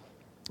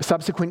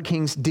 Subsequent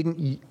kings did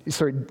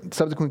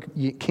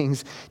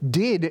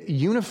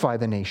unify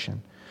the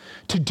nation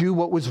to do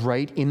what was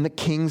right in the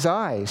king's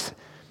eyes.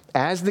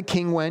 As the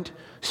king went,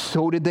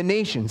 so did the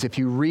nations. If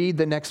you read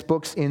the next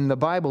books in the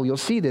Bible, you'll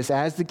see this.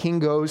 As the king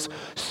goes,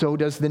 so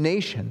does the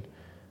nation.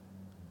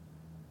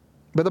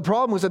 But the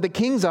problem was that the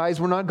king's eyes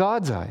were not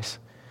God's eyes.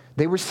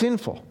 They were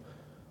sinful,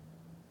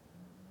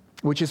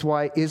 which is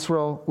why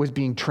Israel was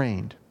being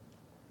trained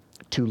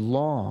to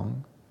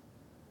long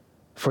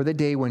for the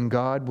day when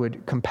God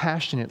would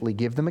compassionately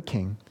give them a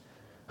king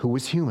who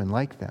was human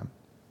like them.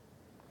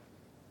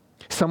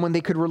 Someone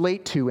they could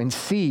relate to and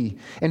see,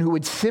 and who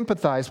would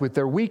sympathize with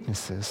their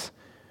weaknesses,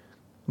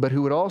 but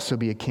who would also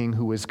be a king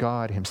who was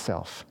God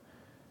himself.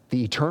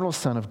 The eternal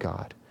Son of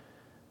God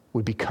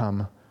would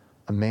become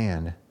a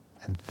man.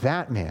 And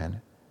that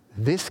man,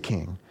 this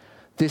king,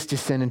 this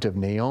descendant of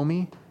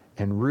Naomi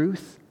and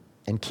Ruth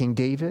and King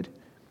David,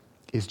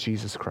 is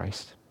Jesus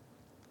Christ.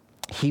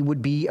 He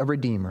would be a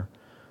redeemer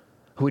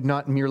who would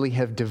not merely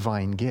have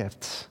divine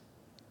gifts,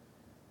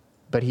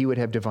 but he would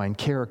have divine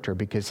character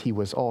because he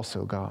was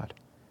also God.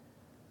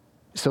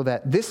 So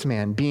that this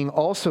man, being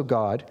also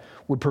God,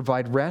 would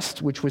provide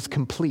rest which was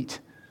complete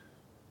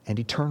and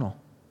eternal.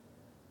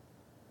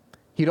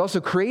 He'd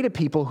also create a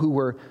people who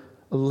were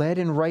led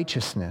in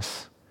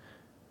righteousness,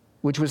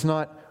 which was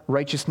not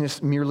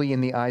righteousness merely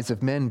in the eyes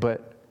of men,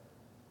 but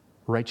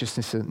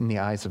righteousness in the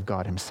eyes of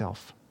God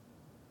himself.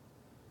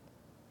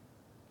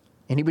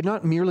 And he would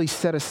not merely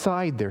set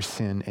aside their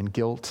sin and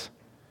guilt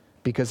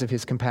because of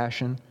his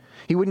compassion.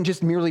 He wouldn't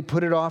just merely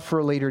put it off for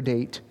a later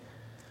date,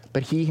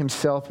 but he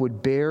himself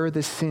would bear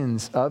the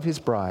sins of his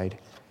bride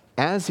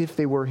as if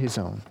they were his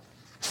own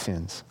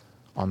sins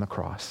on the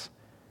cross,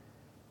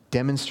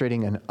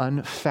 demonstrating an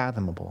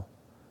unfathomable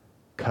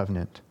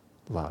covenant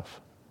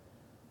love.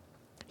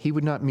 He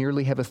would not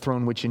merely have a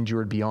throne which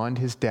endured beyond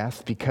his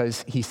death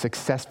because he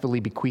successfully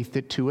bequeathed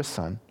it to a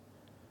son,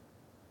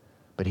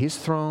 but his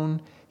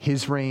throne,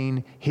 his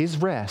reign, his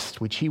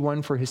rest, which he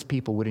won for his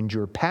people, would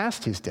endure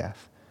past his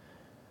death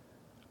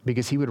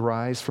because he would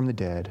rise from the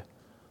dead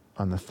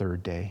on the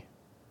third day.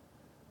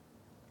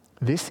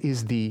 This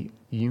is the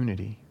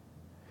unity,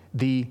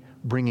 the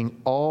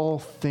bringing all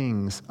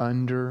things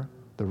under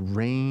the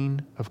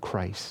reign of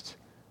Christ,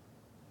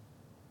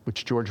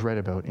 which George read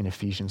about in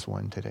Ephesians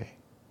 1 today.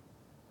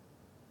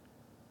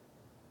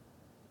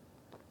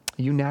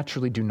 You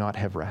naturally do not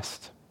have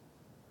rest.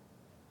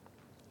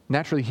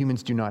 Naturally,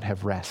 humans do not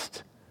have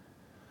rest.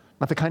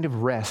 Not the kind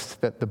of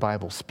rest that the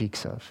Bible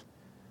speaks of.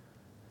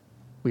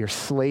 We are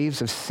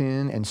slaves of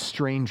sin and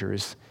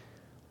strangers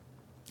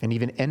and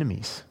even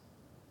enemies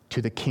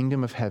to the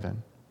kingdom of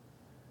heaven,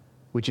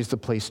 which is the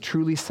place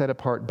truly set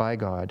apart by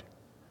God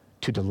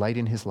to delight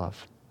in his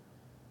love.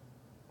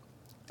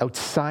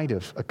 Outside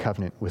of a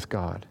covenant with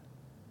God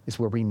is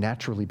where we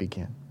naturally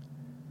begin,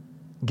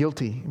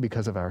 guilty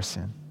because of our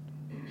sin.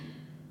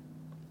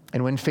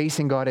 And when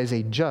facing God as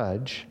a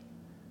judge,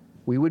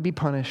 we would be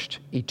punished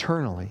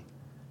eternally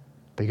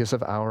because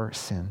of our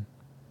sin.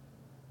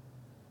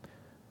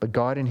 But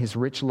God in his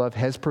rich love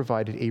has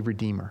provided a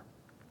redeemer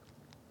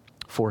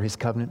for his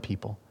covenant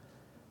people,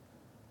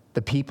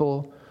 the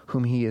people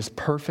whom he is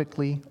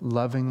perfectly,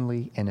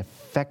 lovingly, and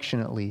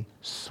affectionately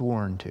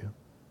sworn to.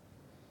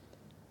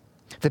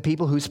 The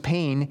people whose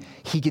pain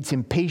he gets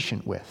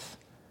impatient with.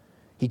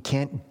 He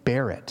can't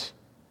bear it.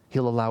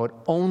 He'll allow it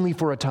only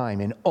for a time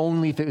and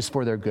only if it was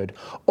for their good.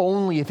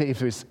 Only if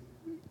it was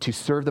to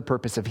serve the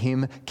purpose of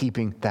him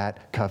keeping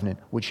that covenant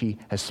which he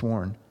has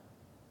sworn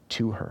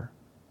to her.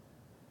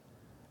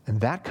 And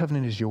that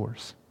covenant is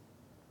yours.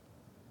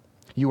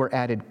 You are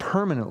added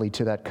permanently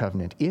to that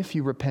covenant if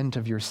you repent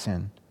of your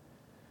sin.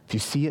 If you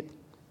see it,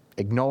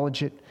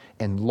 acknowledge it,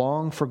 and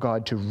long for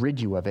God to rid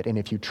you of it, and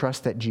if you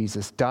trust that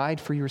Jesus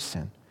died for your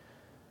sin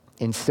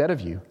instead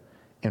of you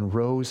and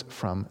rose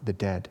from the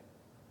dead.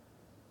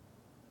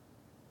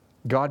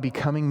 God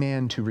becoming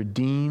man to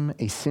redeem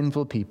a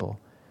sinful people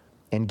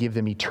and give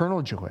them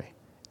eternal joy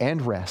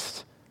and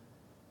rest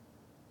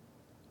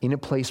in a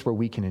place where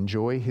we can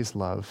enjoy his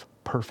love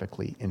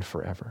perfectly and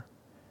forever.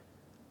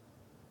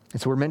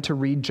 And so we're meant to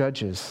read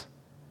Judges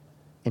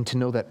and to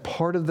know that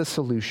part of the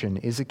solution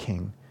is a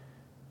king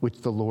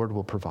which the Lord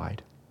will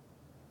provide.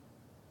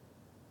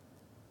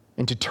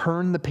 And to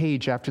turn the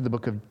page after the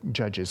book of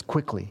Judges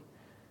quickly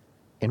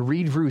and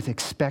read Ruth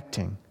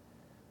expecting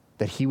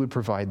that he would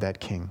provide that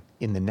king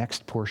in the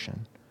next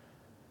portion.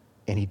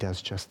 And he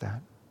does just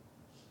that.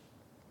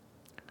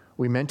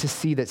 We're meant to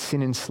see that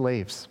sin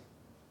enslaves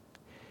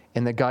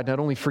and that God not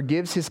only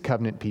forgives his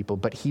covenant people,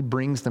 but he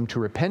brings them to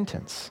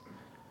repentance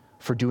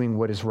for doing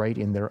what is right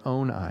in their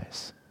own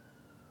eyes.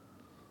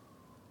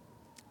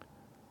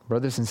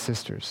 Brothers and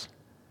sisters,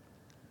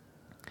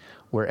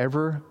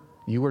 wherever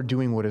you are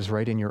doing what is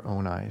right in your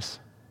own eyes,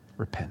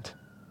 repent.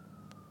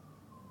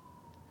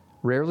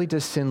 Rarely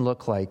does sin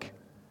look like,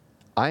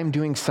 I'm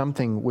doing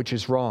something which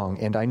is wrong,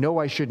 and I know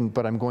I shouldn't,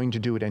 but I'm going to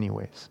do it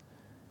anyways.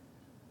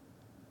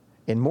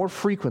 And more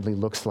frequently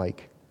looks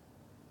like,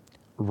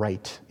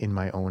 right in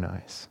my own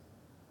eyes.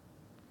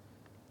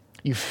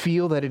 You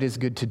feel that it is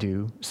good to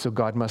do, so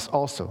God must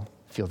also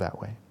feel that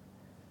way.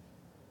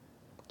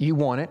 You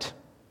want it,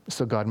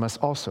 so God must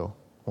also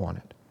want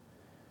it.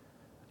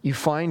 You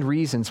find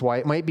reasons why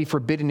it might be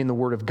forbidden in the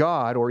Word of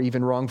God or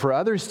even wrong for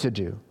others to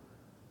do.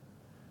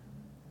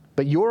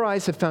 But your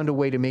eyes have found a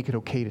way to make it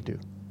okay to do.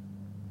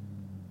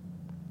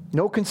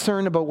 No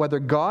concern about whether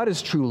God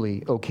is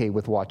truly okay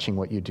with watching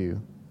what you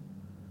do.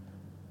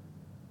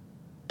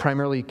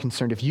 Primarily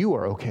concerned if you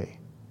are okay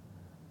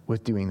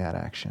with doing that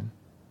action.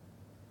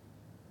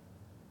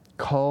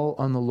 Call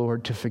on the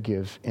Lord to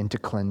forgive and to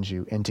cleanse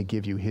you and to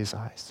give you his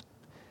eyes,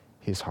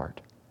 his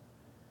heart.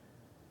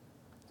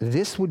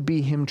 This would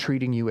be him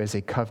treating you as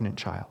a covenant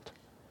child.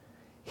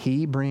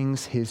 He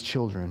brings his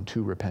children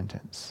to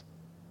repentance.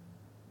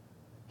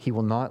 He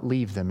will not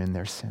leave them in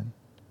their sin.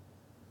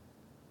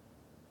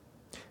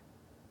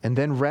 And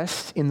then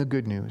rest in the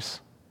good news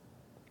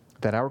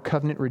that our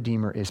covenant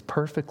Redeemer is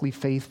perfectly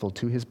faithful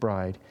to his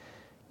bride,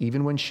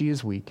 even when she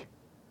is weak,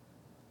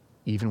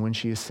 even when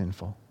she is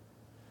sinful.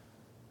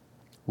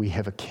 We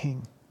have a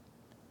king.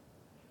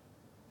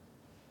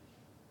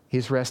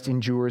 His rest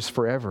endures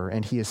forever,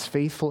 and he is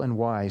faithful and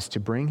wise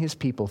to bring his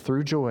people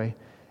through joy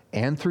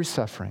and through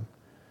suffering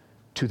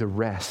to the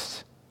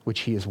rest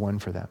which he has won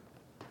for them.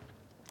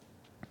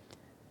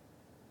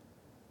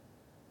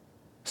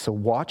 So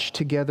watch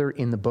together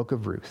in the book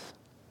of Ruth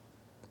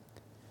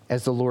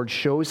as the Lord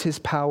shows his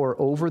power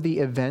over the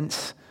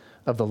events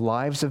of the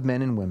lives of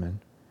men and women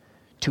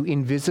to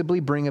invisibly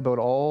bring about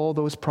all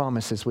those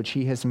promises which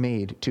he has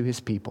made to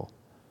his people.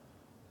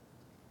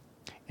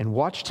 And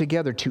watch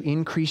together to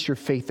increase your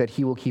faith that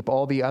he will keep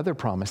all the other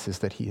promises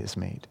that he has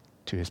made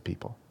to his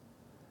people.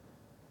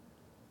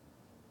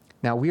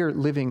 Now, we are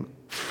living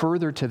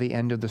further to the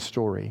end of the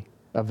story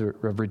of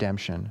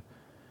redemption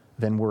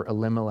than were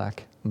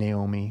Elimelech,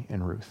 Naomi,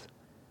 and Ruth.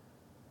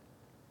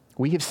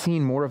 We have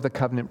seen more of the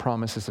covenant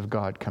promises of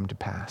God come to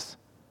pass.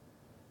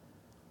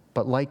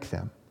 But like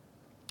them,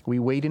 we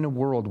wait in a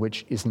world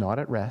which is not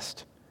at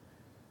rest.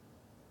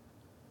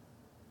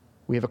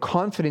 We have a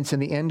confidence in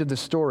the end of the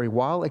story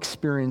while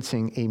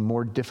experiencing a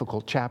more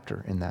difficult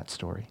chapter in that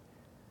story.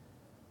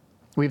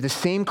 We have the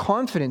same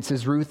confidence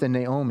as Ruth and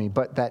Naomi,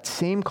 but that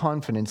same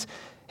confidence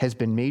has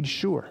been made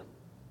sure,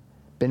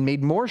 been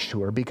made more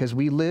sure because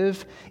we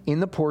live in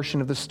the portion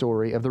of the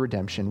story of the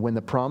redemption when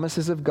the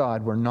promises of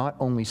God were not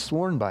only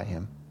sworn by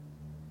him,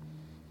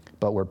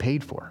 but were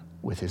paid for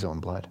with his own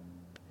blood.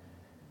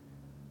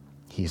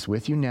 He is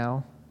with you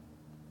now,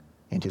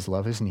 and his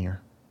love is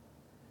near.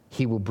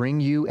 He will bring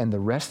you and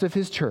the rest of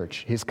his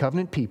church, his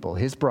covenant people,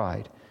 his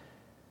bride,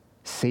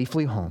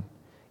 safely home.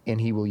 And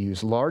he will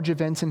use large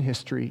events in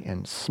history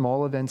and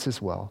small events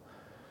as well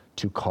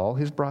to call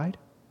his bride,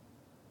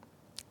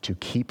 to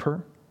keep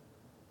her,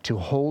 to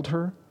hold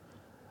her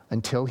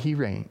until he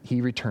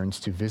returns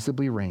to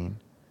visibly reign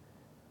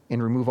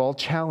and remove all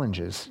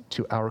challenges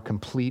to our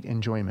complete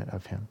enjoyment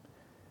of him.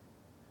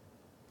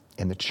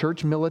 And the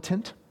church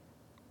militant,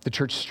 the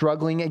church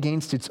struggling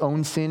against its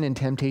own sin and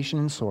temptation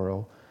and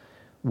sorrow,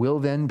 will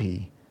then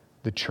be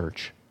the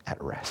church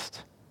at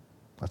rest.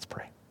 Let's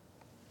pray.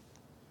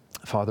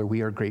 Father,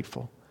 we are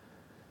grateful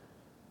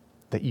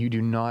that you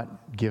do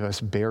not give us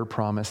bare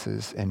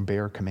promises and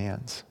bare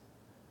commands,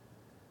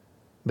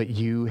 but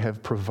you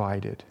have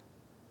provided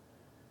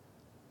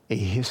a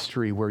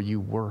history where you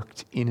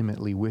worked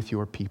intimately with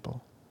your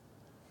people,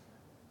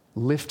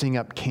 lifting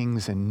up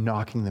kings and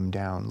knocking them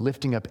down,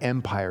 lifting up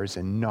empires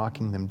and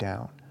knocking them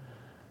down,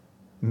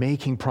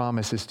 making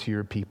promises to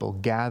your people,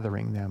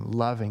 gathering them,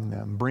 loving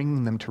them,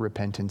 bringing them to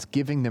repentance,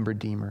 giving them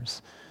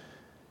redeemers,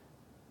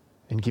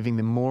 and giving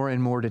them more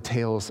and more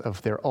details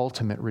of their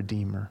ultimate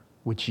Redeemer,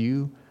 which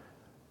you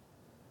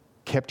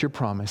kept your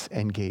promise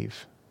and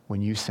gave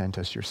when you sent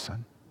us your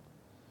Son.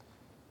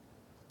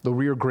 Lord,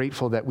 we are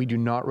grateful that we do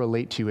not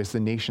relate to you as the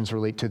nations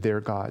relate to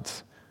their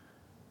gods.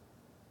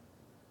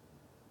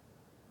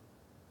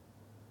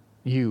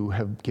 You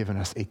have given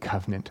us a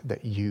covenant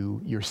that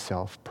you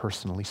yourself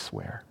personally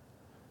swear.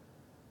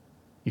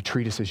 You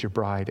treat us as your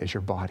bride, as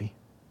your body.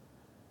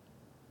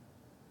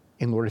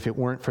 And Lord, if it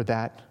weren't for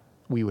that,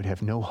 we would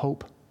have no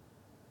hope.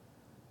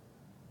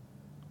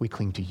 We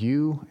cling to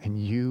you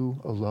and you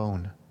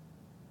alone.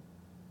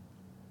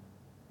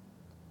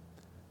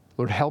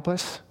 Lord, help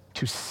us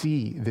to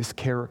see this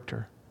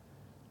character,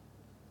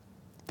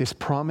 this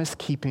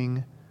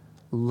promise-keeping,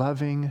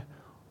 loving,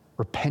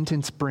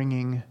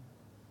 repentance-bringing,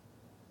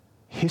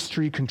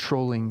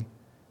 history-controlling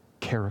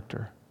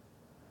character.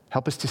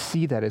 Help us to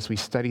see that as we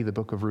study the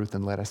book of Ruth,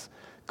 and let us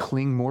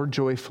cling more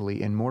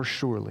joyfully and more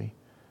surely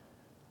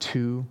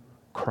to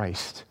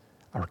Christ,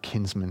 our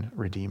kinsman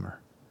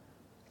redeemer.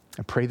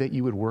 I pray that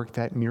you would work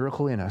that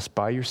miracle in us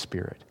by your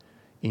Spirit.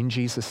 In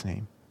Jesus'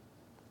 name,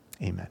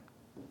 amen.